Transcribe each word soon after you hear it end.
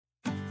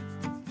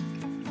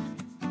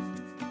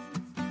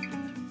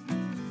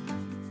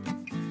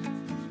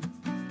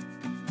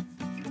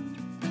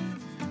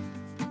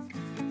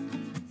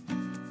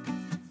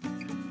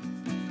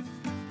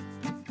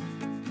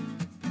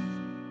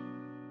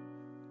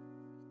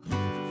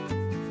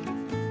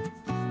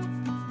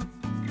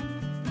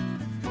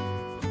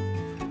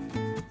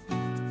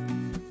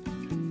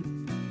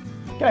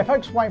G'day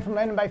folks, Wayne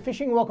from Bay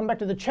Fishing. Welcome back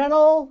to the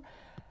channel.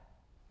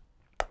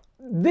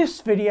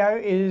 This video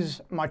is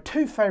my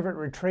two favourite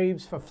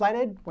retrieves for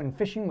flathead when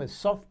fishing with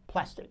soft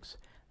plastics.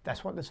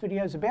 That's what this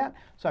video is about.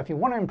 So if you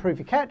want to improve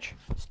your catch,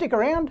 stick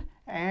around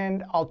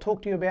and I'll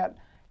talk to you about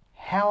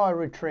how I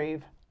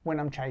retrieve when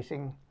I'm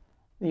chasing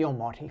the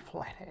almighty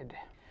flathead.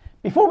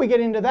 Before we get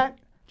into that,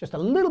 just a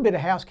little bit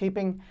of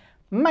housekeeping.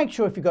 Make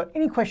sure if you've got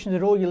any questions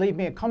at all, you leave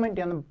me a comment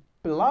down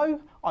below.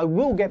 I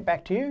will get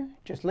back to you.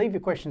 Just leave your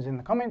questions in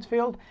the comments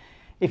field.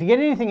 If you get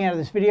anything out of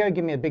this video,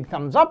 give me a big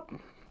thumbs up.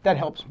 That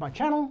helps my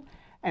channel.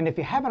 And if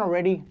you haven't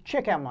already,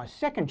 check out my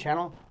second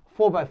channel,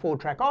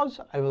 4x4 TrekOZ,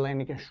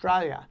 Overlanding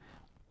Australia.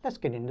 Let's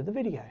get into the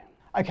video.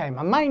 Okay,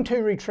 my main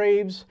two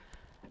retrieves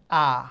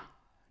are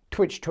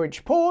twitch,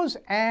 twitch, pause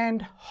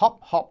and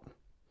hop, hop.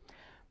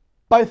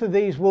 Both of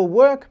these will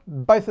work.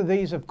 Both of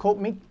these have caught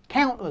me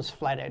countless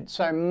flathead.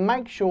 So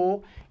make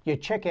sure you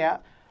check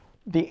out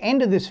the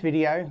end of this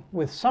video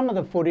with some of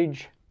the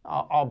footage.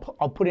 I'll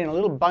put in a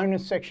little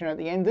bonus section at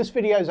the end. This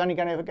video is only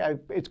going to go,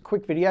 it's a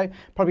quick video,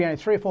 probably only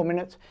 3 or 4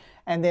 minutes.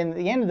 And then at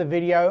the end of the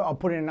video, I'll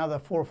put in another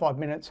 4 or 5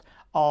 minutes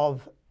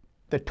of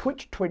the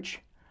twitch, twitch,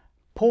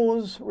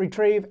 pause,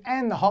 retrieve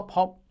and the hop,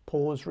 hop,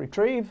 pause,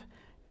 retrieve,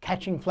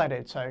 catching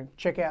flathead. So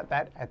check out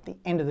that at the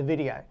end of the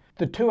video.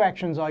 The two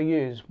actions I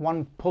use,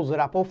 one pulls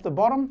it up off the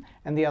bottom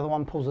and the other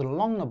one pulls it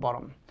along the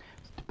bottom.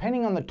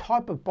 Depending on the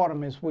type of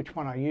bottom is which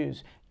one I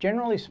use.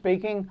 Generally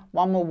speaking,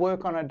 one will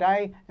work on a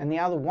day and the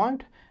other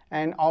won't,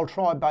 and I'll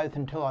try both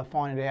until I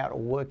find it out or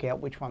work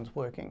out which one's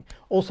working.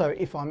 Also,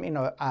 if I'm in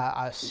a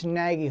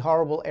snaggy,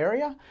 horrible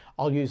area,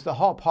 I'll use the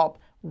hop hop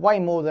way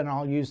more than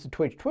I'll use the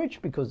twitch twitch,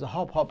 because the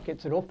hop hop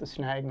gets it off the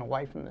snag and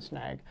away from the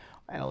snag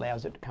and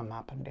allows it to come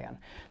up and down.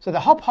 So the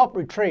hop hop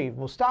retrieve,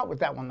 we'll start with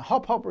that one. The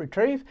hop hop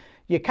retrieve,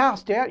 you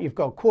cast out, you've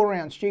got a 1/4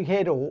 ounce jig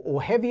head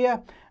or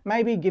heavier,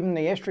 maybe, given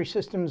the estuary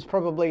system's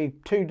probably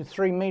 2 to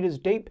 3 meters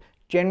deep.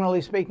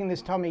 Generally speaking,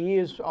 this time of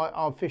year,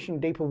 I'll fish in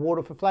deeper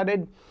water for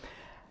flathead.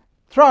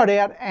 Throw it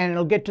out and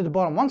it'll get to the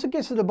bottom. Once it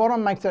gets to the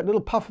bottom, makes that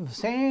little puff of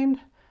sand,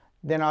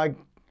 then I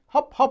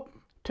hop, hop,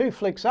 2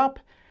 flicks up,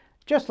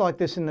 just like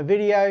this in the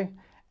video,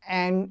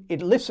 and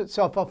it lifts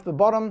itself off the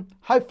bottom,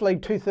 hopefully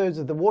 2/3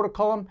 of the water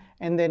column,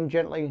 and then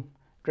gently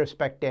drifts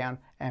back down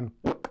and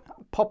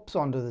pops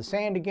onto the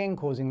sand again,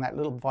 causing that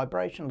little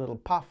vibration, little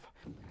puff.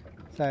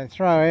 So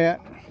throw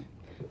out,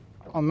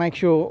 I'll make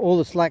sure all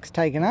the slack's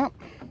taken up.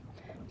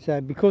 So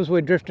because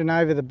we're drifting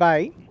over the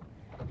bait,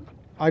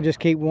 I just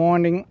keep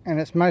winding and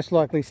it's most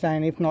likely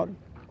staying, if not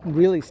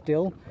really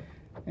still,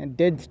 and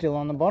dead still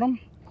on the bottom.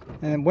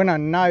 And then when I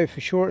know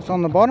for sure it's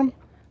on the bottom,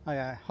 I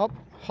go hop,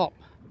 hop,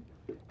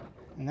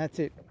 and that's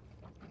it.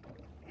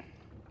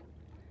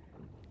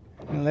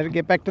 And let it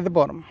get back to the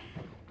bottom.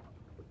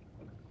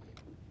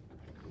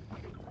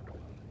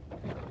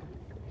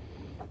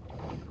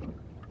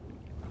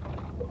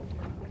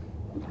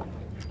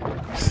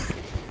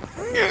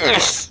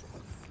 Yes!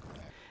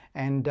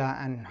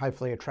 And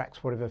hopefully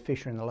attracts whatever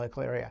fish are in the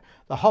local area.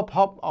 The hop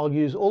hop I'll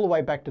use all the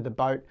way back to the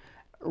boat,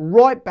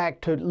 right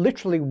back to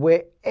literally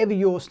wherever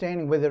you're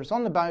standing, whether it's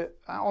on the boat,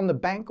 on the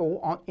bank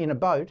or in a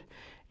boat.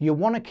 You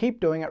want to keep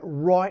doing it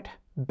right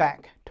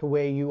back to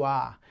where you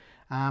are.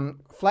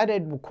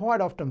 Flathead will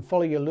quite often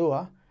follow your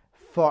lure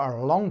for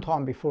a long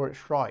time before it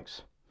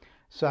strikes.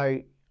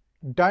 So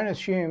don't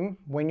assume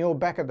when you're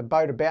back at the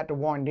boat about to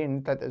wind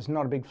in that there's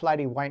not a big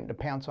flatty waiting to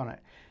pounce on it.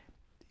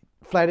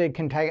 Flathead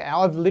can take,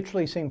 I've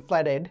literally seen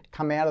flathead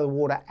come out of the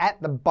water at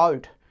the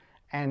boat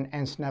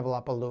and snavel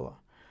up a lure.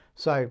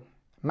 So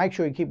make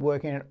sure you keep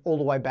working it all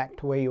the way back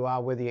to where you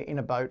are, whether you're in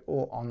a boat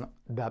or on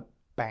the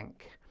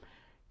bank.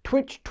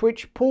 Twitch,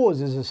 twitch,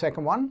 pause is the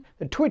second one.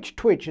 The twitch,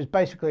 twitch is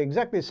basically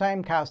exactly the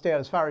same. Cast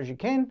out as far as you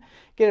can,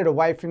 get it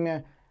away from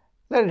you,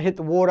 let it hit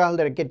the water,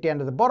 let it get down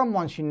to the bottom.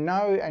 Once you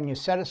know and you're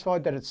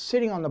satisfied that it's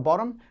sitting on the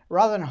bottom,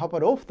 rather than hop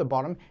it off the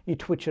bottom, you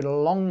twitch it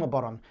along the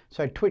bottom.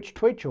 So twitch,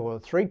 twitch, or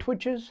 3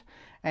 twitches,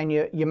 and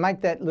you make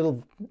that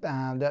little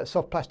that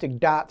soft plastic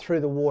dart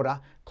through the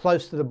water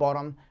close to the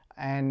bottom,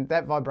 and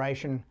that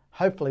vibration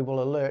hopefully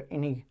will alert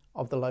any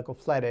of the local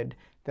flathead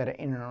that are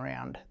in and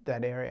around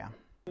that area.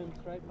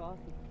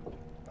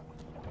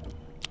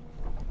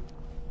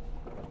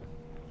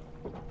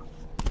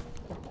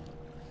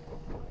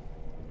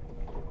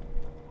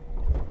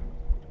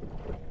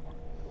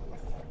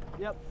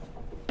 Yep.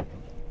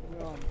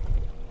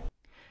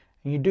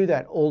 And you do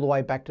that all the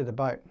way back to the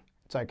boat.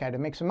 It's okay to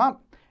mix them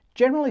up.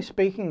 Generally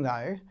speaking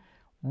though,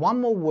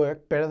 one will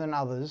work better than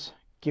others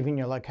given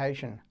your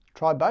location.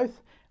 Try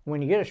both.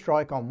 When you get a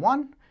strike on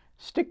one,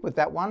 stick with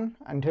that one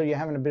until you're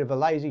having a bit of a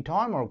lazy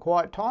time or a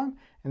quiet time,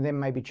 and then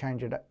maybe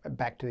change it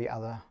back to the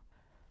other.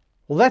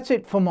 Well, that's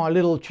it for my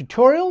little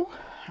tutorial.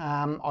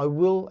 I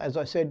will, as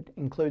I said,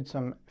 include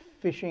some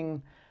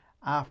fishing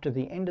after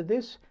the end of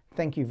this.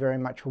 Thank you very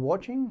much for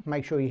watching.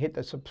 Make sure you hit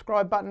the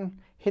subscribe button,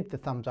 hit the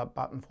thumbs up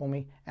button for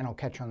me, and I'll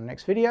catch you on the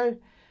next video.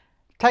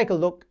 Take a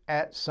look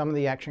at some of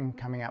the action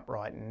coming up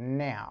right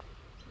now.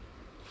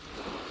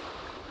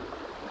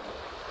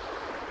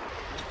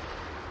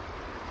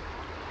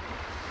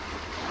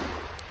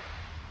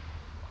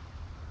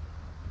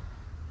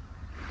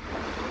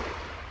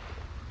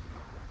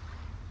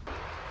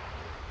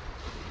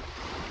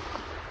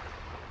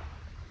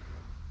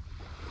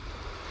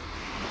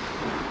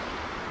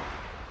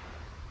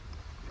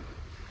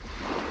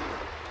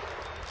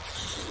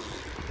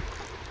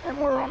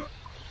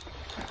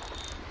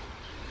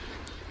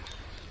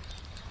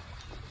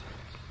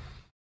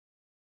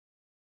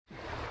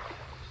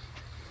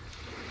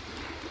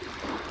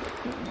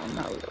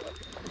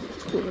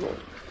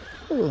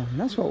 Oh,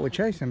 that's what we're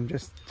chasing,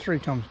 just 3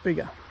 times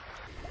bigger.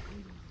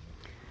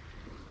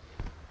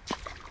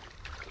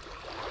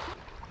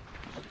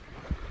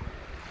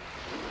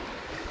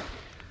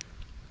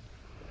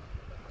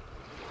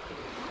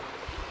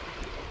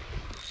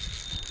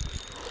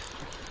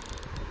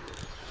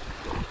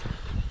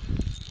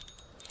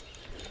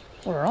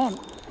 We're on.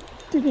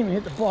 Didn't even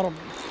hit the bottom.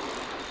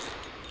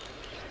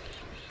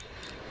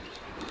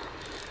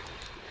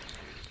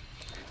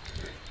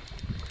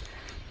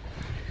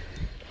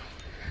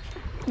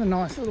 A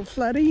nice little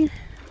flatty.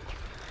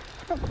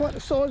 Not quite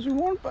the size we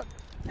want, but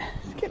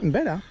it's getting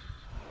better.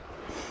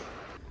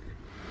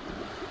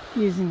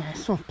 Using a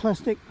soft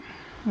plastic.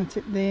 That's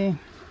it there.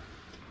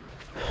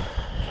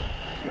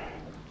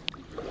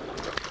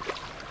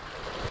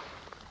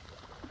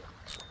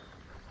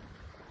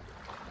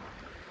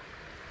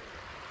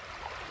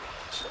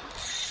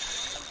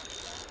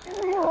 And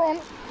we're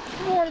on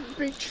right at the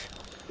beach.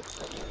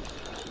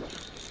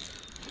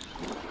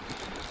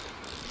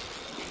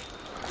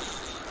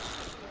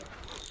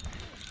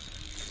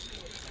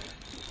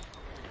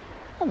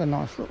 Another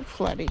nice little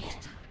flatty.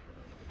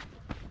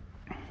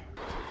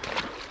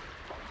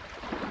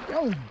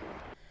 Oh.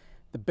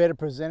 The better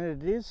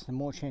presented it is, the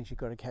more chance you've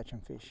got of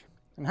catching fish.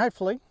 And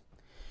hopefully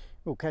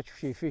we'll catch a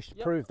few fish to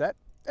prove that.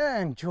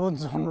 And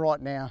Jordan's on right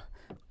now.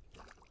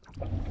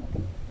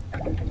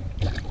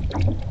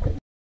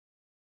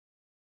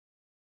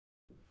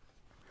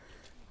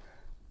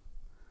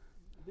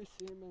 This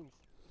salmon's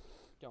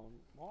going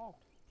wild.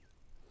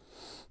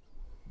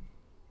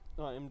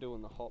 I am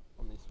doing the hop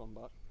on this one,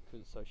 but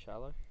because it's so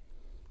shallow.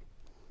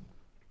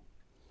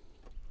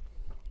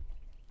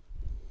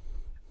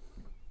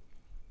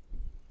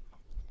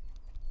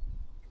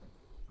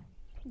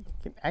 You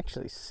can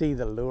actually see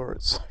the lure,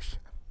 it's so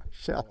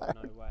shallow. Oh,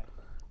 no way.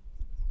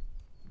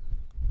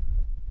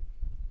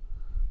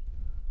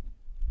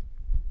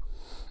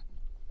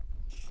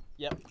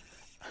 Yep.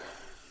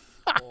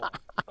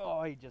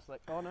 Oh, he just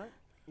like, oh no,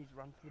 he's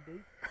run for the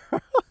deep.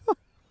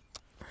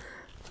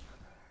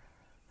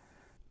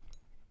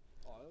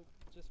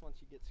 Just once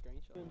you get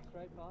screenshot.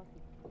 Great party.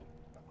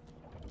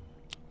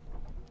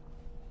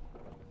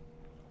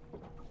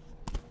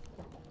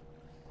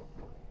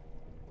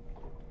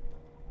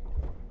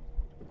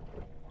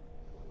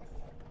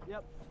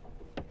 Yep.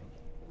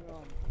 We're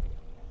on.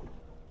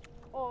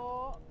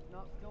 Oh, no,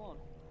 it's still on.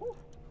 Whew.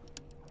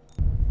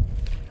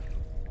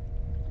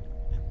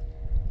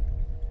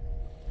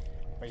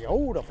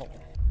 Beautiful.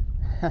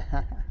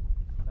 That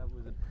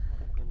was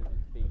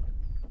big.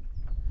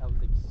 That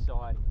was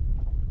exciting.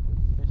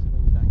 Especially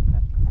when you don't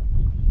catch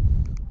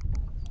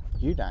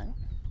fish. You don't?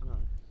 No.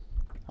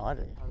 I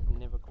do. I've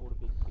never caught a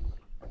big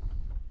fish.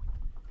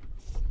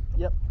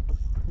 Yep.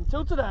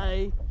 Until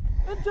today.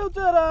 Until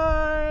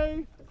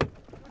today.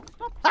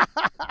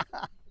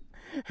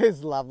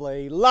 It's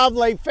lovely.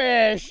 Lovely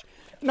fish.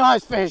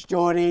 Nice fish,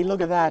 Geordie.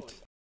 Look at that.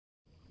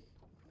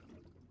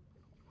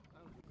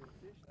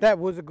 That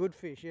was a good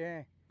fish,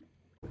 yeah.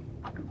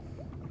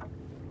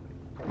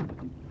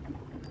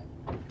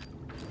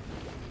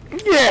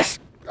 Yes!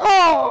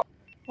 Oh!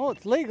 Oh,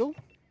 it's legal.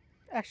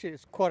 Actually,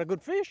 it's quite a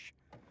good fish.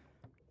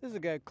 This is a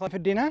go for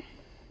dinner.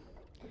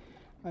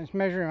 I just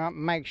measure him up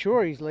and make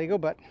sure he's legal,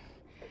 but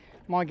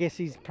my guess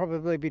he's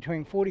probably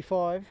between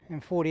 45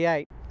 and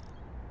 48.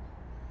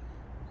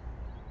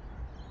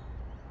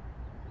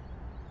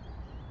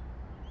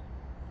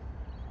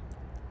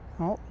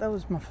 Oh, that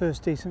was my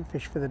first decent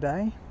fish for the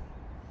day.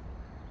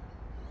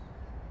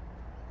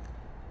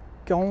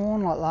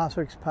 Gone like last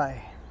week's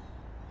pay.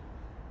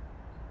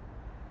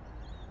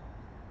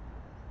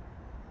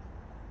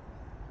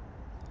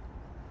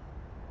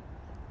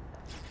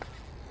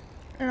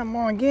 And I'm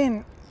on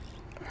again.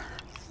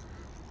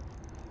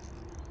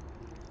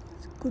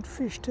 It's a good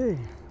fish too.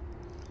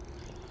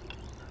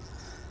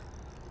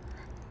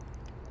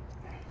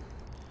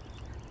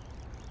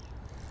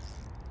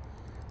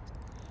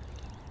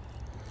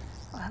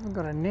 I haven't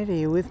got a net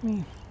here with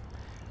me.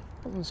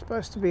 Wasn't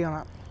supposed to be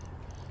on it.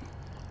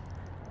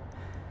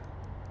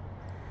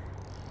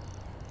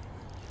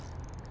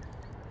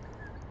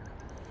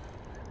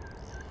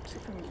 See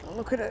if I can get a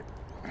look at it.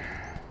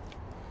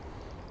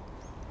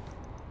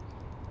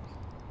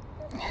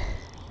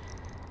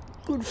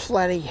 Good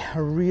flatty,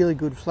 a really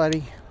good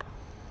flatty.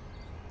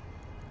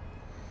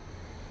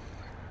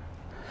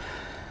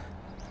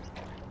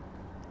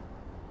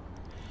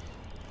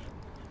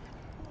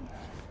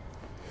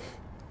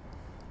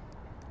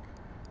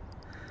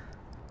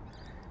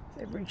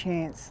 Every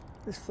chance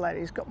this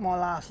flatty's got my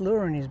last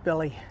lure in his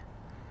belly.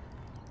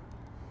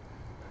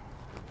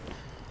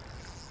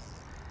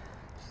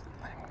 Just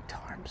let him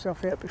tire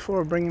himself out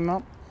before I bring him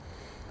up.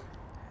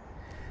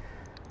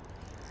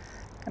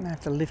 Gonna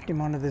have to lift him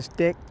onto this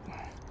deck.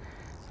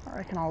 I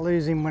reckon I'll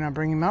lose him when I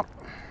bring him up.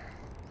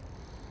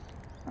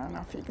 I don't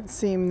know if you can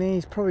see him there,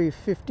 he's probably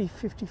 50,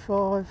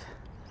 55.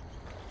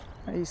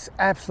 He's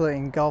absolutely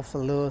engulfed the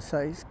lure,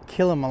 so he's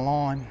killing my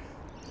line.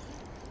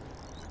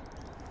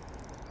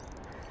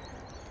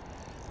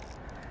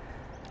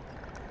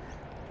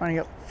 Only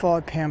got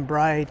 5 pound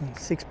braid and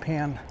 6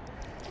 pound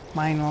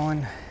main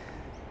line.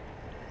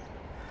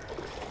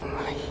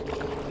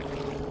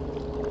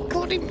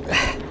 Got him.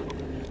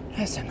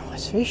 That's a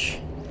nice fish.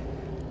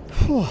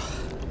 Whew.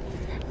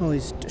 Oh,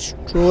 he's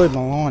destroyed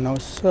my line. I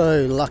was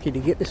so lucky to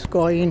get this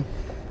guy in.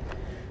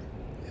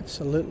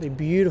 Absolutely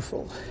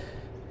beautiful.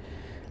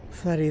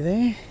 Flatty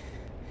there.